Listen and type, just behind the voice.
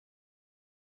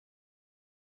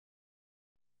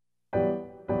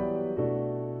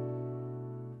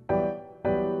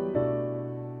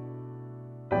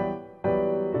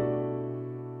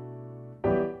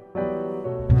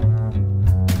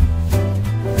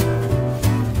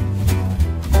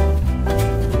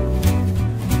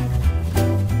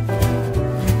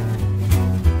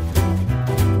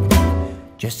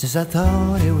as I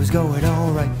thought it was going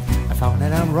alright, I found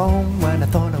that I'm wrong when I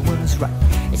thought I was right.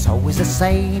 It's always the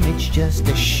same, it's just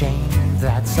a shame,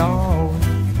 that's all.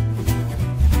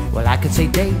 Well, I could say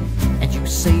day and you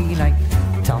say night.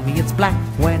 Tell me it's black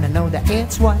when I know that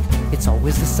it's white. It's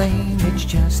always the same, it's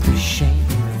just a shame,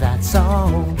 that's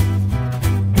all.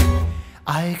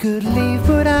 I could leave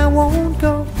but I won't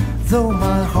go, though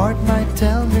my heart might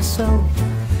tell me so.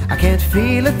 I can't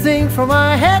feel a thing from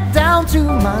my head down to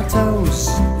my toes.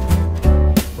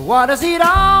 Why does it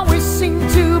always seem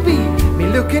to be me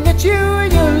looking at you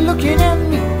and you're looking at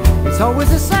me? It's always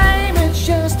the same, it's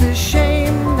just a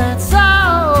shame, that's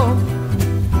all.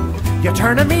 You're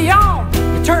turning me on,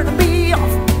 you're turning me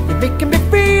off, you're making me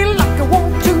feel like I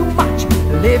want too much.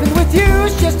 Living with you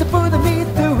is just to put me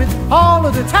through it all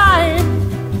of the time.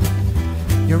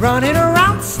 You're running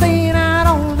around, staying out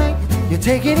all night. You're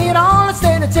taking it all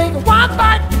instead of taking one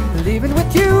bite. Living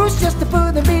with you is just to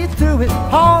put me through it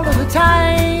all of the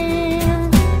time.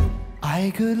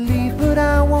 I could leave but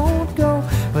I won't go,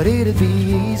 but it'd be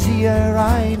easier,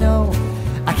 I know.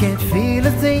 I can't feel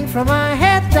a thing from my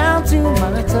head down to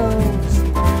my toes.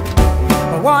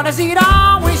 But why does it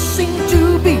always seem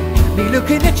to be me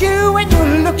looking at you and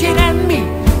you're looking at me?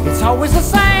 It's always the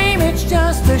same, it's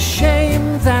just a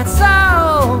shame, that's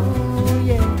all,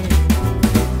 yeah.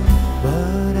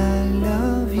 But I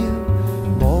love you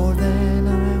more than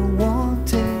I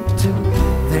wanted to.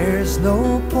 There's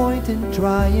no point in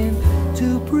trying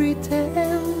to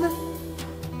pretend.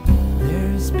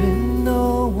 There's been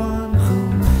no one who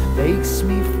makes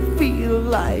me feel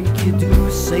like you do.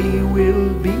 Say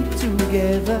we'll be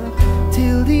together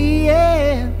till the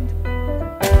end.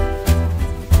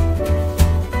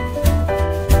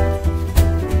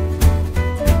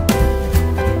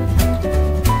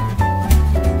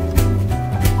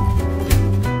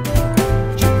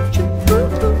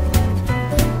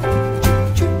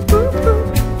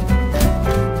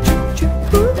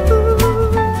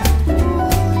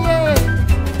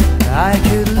 I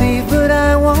could leave but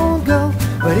I won't go,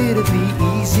 but it'd be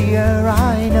easier,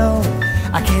 I know.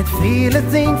 I can't feel a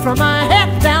thing from my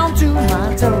head down to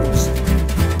my toes.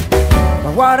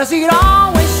 But why does it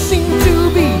always seem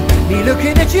to be me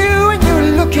looking at you and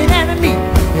you're looking at me?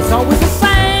 It's always the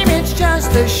same, it's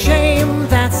just a shame,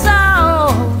 that's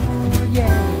all,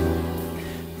 yeah.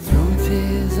 Truth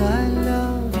is I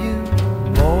love you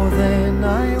more than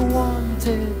I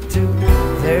wanted to.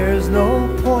 There's no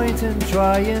point in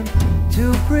trying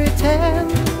to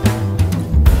pretend.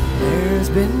 There's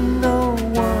been no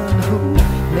one who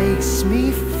makes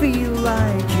me feel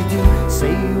like you do.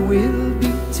 Say we'll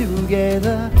be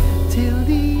together till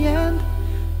the end.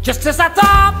 Just as I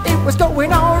thought it was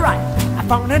going alright, I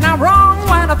found it out wrong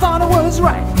when I thought it was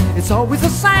right. It's always the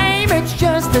same, it's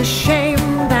just a shame,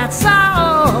 that's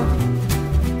all.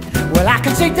 Well, I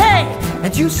can say day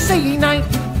and you say night.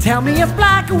 Tell me it's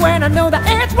black when I know that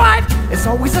it's white. It's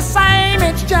always the same,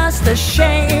 it's just a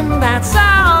shame, that's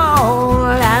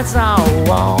all, yeah.